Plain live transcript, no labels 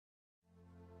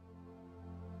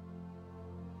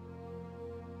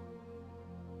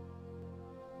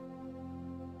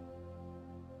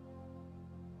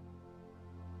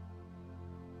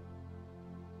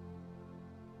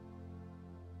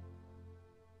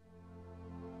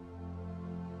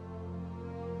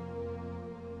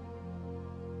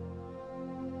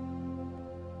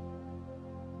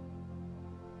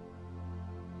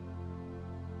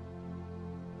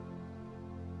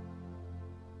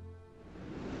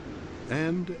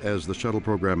And as the shuttle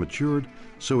program matured,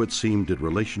 so it seemed did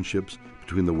relationships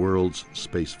between the world's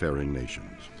spacefaring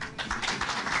nations.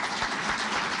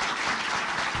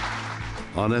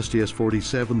 On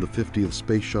STS-47, the 50th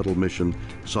Space Shuttle mission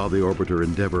saw the orbiter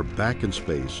Endeavour back in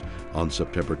space on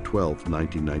September 12,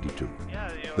 1992.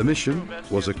 The mission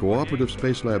was a cooperative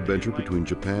space lab venture between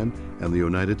Japan and the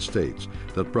United States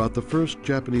that brought the first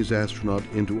Japanese astronaut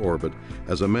into orbit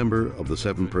as a member of the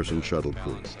 7-person shuttle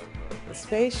crew. The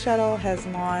Space Shuttle has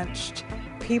launched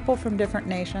people from different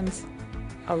nations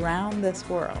around this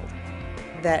world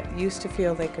that used to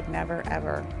feel they could never,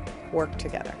 ever work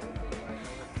together.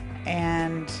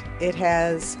 And it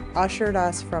has ushered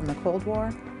us from the Cold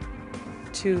War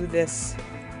to this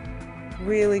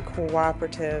really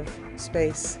cooperative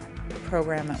space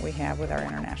program that we have with our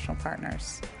international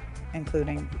partners,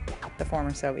 including the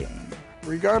former Soviet Union.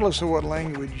 Regardless of what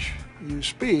language you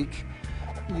speak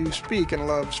and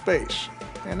love space,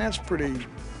 and that's pretty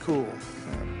cool.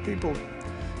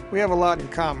 We have a lot in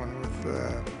common with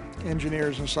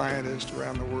engineers and scientists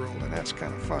around the world, and that's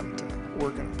kind of fun to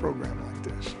work in a program like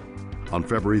this. On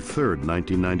February 3,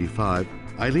 1995,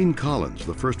 Eileen Collins,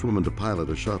 the first woman to pilot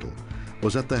a shuttle,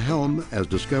 was at the helm as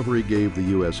Discovery gave the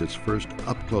U.S. its first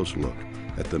up-close look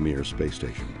at the Mir space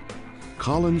station.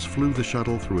 Collins flew the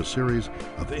shuttle through a series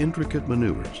of intricate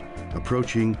maneuvers,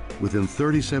 approaching within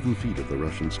 37 feet of the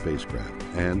Russian spacecraft,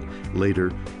 and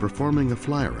later performing a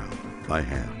fly-around by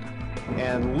hand.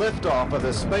 And liftoff of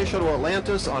the Space Shuttle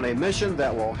Atlantis on a mission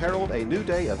that will herald a new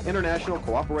day of international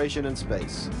cooperation in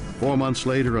space. 4 months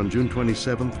later, on June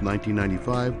 27,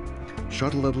 1995,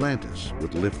 Shuttle Atlantis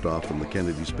would lift off from the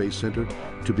Kennedy Space Center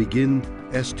to begin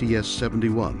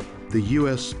STS-71, the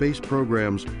U.S. space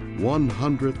program's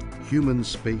 100th human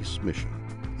space mission.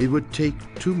 It would take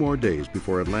 2 more days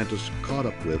before Atlantis caught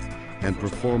up with and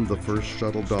performed the first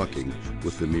shuttle docking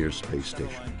with the Mir space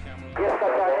station.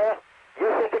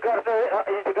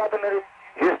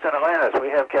 Houston, Atlantis, we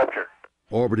have captured.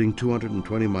 Orbiting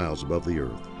 220 miles above the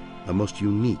Earth, a most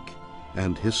unique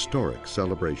and historic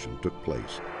celebration took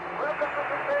place.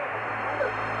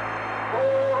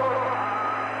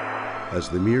 As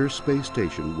the Mir space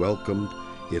station welcomed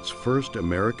its first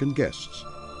American guests,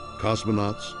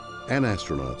 cosmonauts and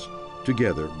astronauts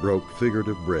together broke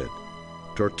figurative bread,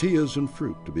 tortillas and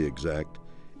fruit to be exact,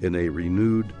 in a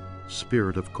renewed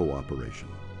spirit of cooperation.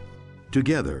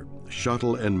 Together,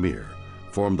 Shuttle and Mir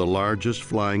formed the largest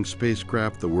flying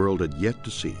spacecraft the world had yet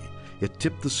to see. It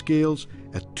tipped the scales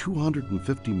at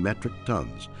 250 metric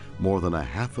tons, more than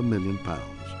 500,000 pounds.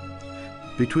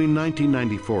 Between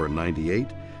 1994 and 98,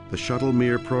 the Shuttle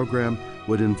Mir program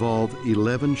would involve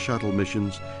 11 shuttle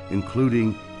missions,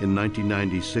 including in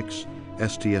 1996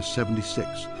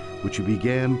 STS-76, which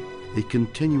began a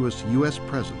continuous U.S.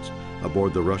 presence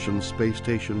aboard the Russian space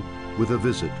station with a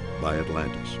visit by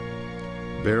Atlantis.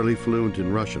 Barely fluent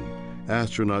in Russian,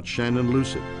 astronaut Shannon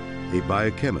Lucid, a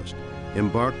biochemist,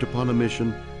 embarked upon a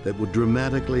mission that would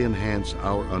dramatically enhance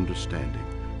our understanding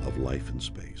of life in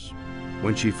space.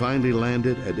 When she finally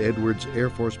landed at Edwards Air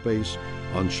Force Base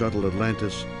on Shuttle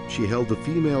Atlantis, she held the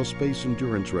female space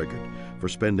endurance record for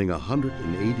spending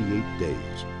 188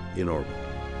 days in orbit.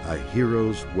 A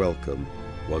hero's welcome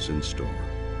was in store.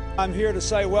 I'm here to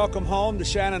say welcome home to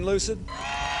Shannon Lucid.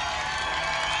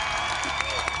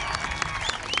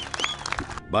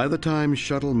 By the time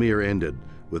Shuttle Mir ended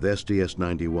with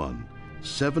STS-91,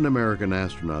 7 American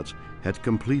astronauts had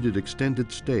completed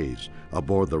extended stays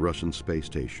aboard the Russian space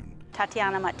station.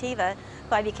 Tatiana Mativa,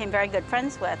 who I became very good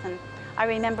friends with, and I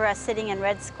remember us sitting in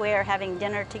Red Square having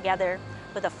dinner together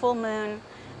with a full moon,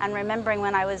 and remembering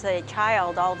when I was a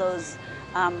child all those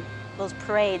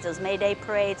parades, those May Day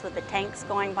parades with the tanks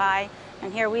going by,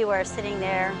 and here we were sitting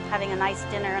there having a nice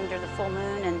dinner under the full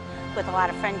moon and with a lot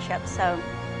of friendship. So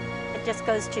it just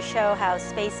goes to show how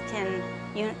space can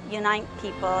unite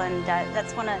people, and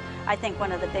that's I think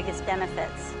one of the biggest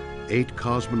benefits. 8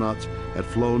 cosmonauts had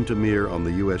flown to Mir on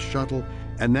the U.S. Shuttle,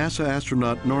 and NASA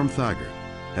astronaut Norm Thagard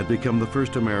had become the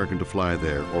first American to fly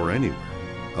there or anywhere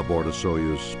aboard a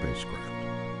Soyuz spacecraft.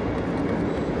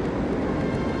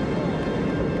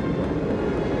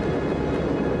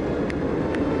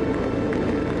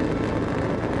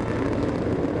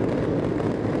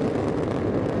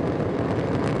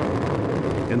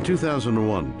 In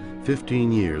 2001,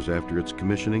 15 years after its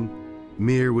commissioning,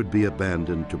 Mir would be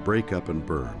abandoned to break up and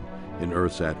burn in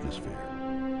Earth's atmosphere.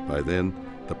 By then,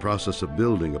 the process of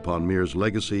building upon Mir's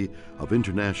legacy of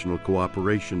international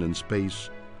cooperation in space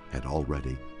had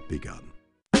already begun.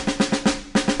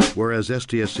 Whereas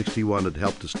STS-61 had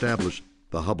helped establish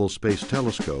the Hubble Space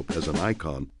Telescope as an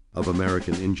icon of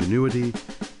American ingenuity,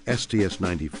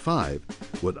 STS-95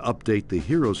 would update the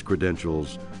hero's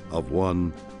credentials of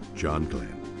one John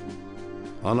Glenn.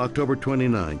 On October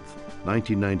 29,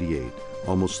 1998,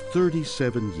 almost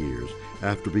 37 years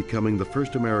after becoming the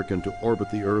first American to orbit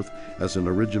the Earth as an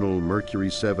original Mercury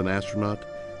 7 astronaut,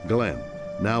 Glenn,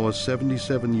 now a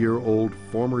 77-year-old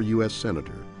former U.S.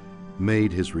 Senator,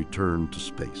 made his return to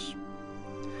space.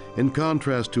 In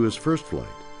contrast to his first flight,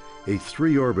 a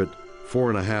 3-orbit,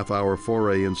 4.5-hour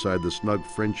foray inside the snug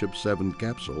Friendship 7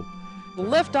 capsule,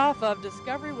 liftoff of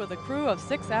Discovery with a crew of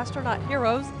 6 astronaut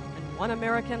heroes and 1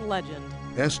 American legend.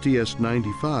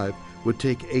 STS-95 would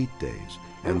take 8 days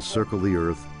and circle the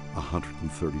Earth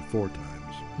 134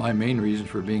 times. My main reason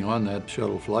for being on that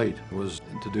shuttle flight was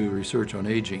to do research on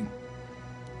aging.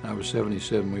 I was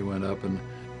 77, we went up, and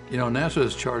you know, NASA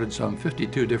has charted some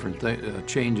 52 different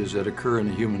changes that occur in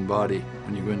the human body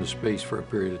when you go into space for a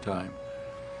period of time.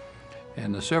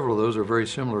 And several of those are very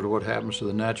similar to what happens to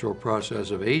the natural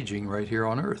process of aging right here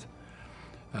on Earth.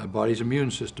 Body's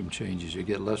immune system changes. You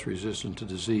get less resistant to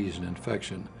disease and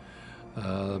infection.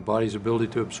 The body's ability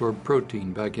to absorb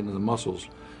protein back into the muscles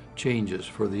changes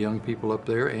for the young people up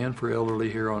there and for elderly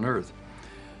here on Earth.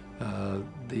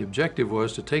 The objective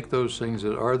was to take those things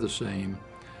that are the same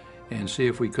and see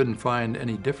if we couldn't find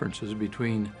any differences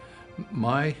between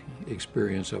my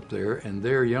experience up there and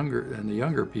the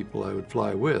younger people I would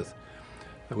fly with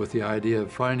the idea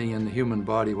of finding in the human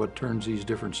body what turns these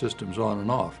different systems on and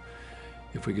off.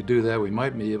 If we could do that, we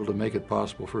might be able to make it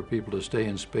possible for people to stay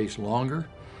in space longer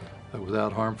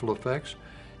without harmful effects,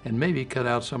 and maybe cut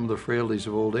out some of the frailties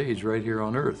of old age right here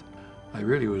on Earth. I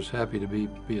really was happy to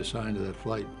be assigned to that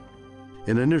flight.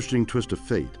 In an interesting twist of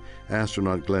fate,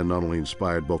 astronaut Glenn not only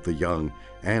inspired both the young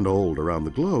and old around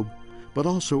the globe, but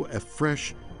also a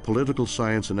fresh political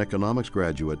science and economics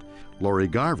graduate, Lori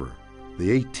Garver,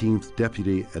 the 18th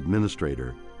Deputy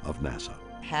Administrator of NASA.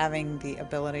 Having the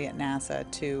ability at NASA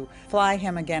to fly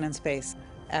him again in space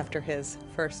after his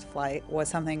first flight was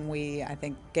something we, I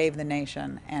think, gave the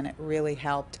nation, and it really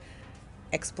helped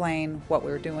explain what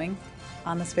we were doing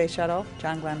on the space shuttle.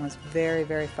 John Glenn was very,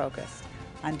 very focused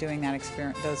on doing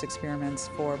those experiments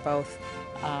for both,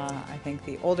 I think,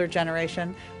 the older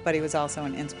generation, but he was also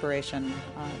an inspiration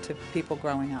to people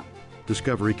growing up.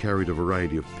 Discovery carried a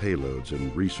variety of payloads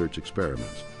and research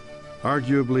experiments.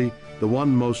 Arguably, the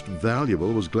one most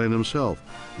valuable was Glenn himself.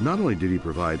 Not only did he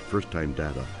provide first-time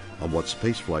data on what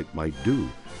spaceflight might do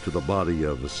to the body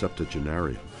of a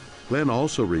septuagenarian, Glenn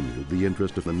also renewed the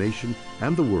interest of the nation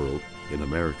and the world in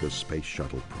America's space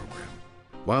shuttle program.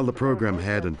 While the program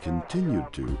had and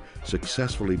continued to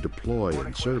successfully deploy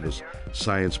and service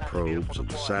science probes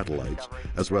and satellites,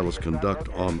 as well as conduct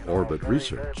on-orbit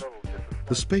research,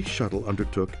 the space shuttle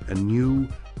undertook a new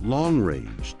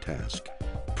long-range task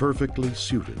perfectly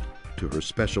suited to her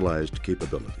specialized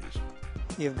capabilities.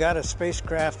 You've got a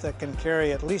spacecraft that can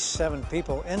carry at least 7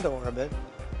 people into orbit,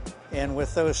 and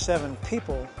with those 7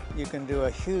 people, you can do a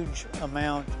huge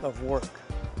amount of work.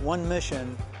 One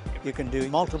mission, you can do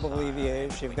multiple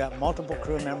EVAs, you've got multiple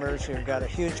crew members, you've got a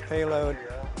huge payload,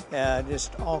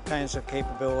 just all kinds of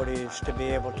capabilities to be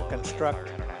able to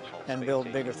construct and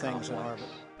build bigger things in orbit.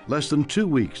 Less than 2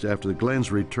 weeks after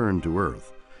Glenn's return to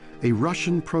Earth, a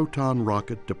Russian Proton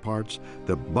rocket departs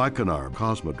the Baikonur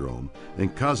Cosmodrome in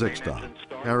Kazakhstan,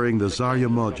 carrying the Zarya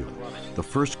module, the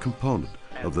first component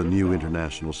of the new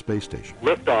International Space Station.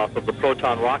 Liftoff of the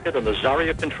Proton rocket and the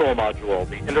Zarya control module.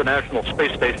 The International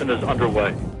Space Station is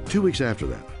underway. 2 weeks after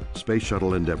that, Space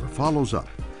Shuttle Endeavour follows up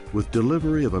with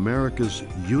delivery of America's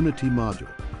Unity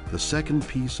module, the second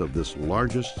piece of this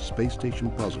largest space station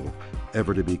puzzle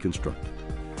ever to be constructed.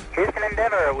 Houston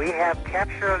Endeavour, we have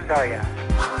capture of Zarya.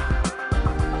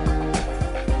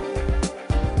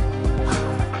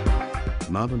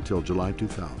 Not until July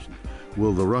 2000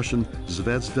 will the Russian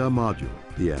Zvezda module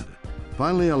be added,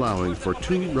 finally allowing for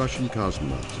 2 Russian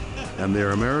cosmonauts and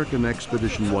their American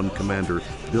Expedition 1 commander,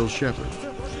 Bill Shepard,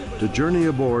 to journey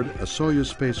aboard a Soyuz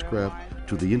spacecraft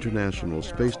to the International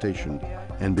Space Station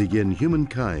and begin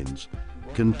humankind's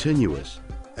continuous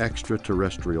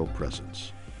extraterrestrial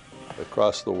presence.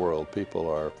 Across the world, people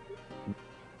are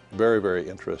very, very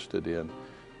interested in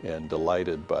and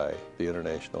delighted by the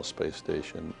International Space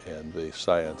Station and the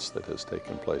science that has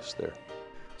taken place there.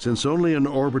 Since only an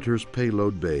orbiter's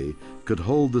payload bay could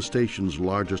hold the station's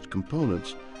largest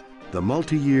components, the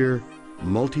multi-year,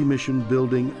 multi-mission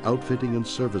building, outfitting, and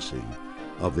servicing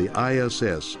of the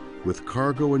ISS with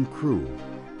cargo and crew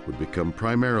would become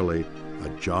primarily a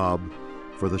job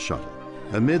for the shuttle.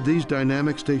 Amid these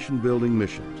dynamic station-building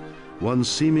missions, one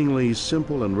seemingly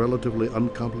simple and relatively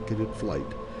uncomplicated flight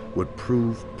would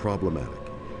prove problematic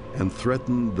and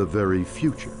threaten the very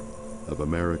future of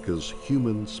America's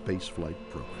human spaceflight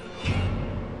program.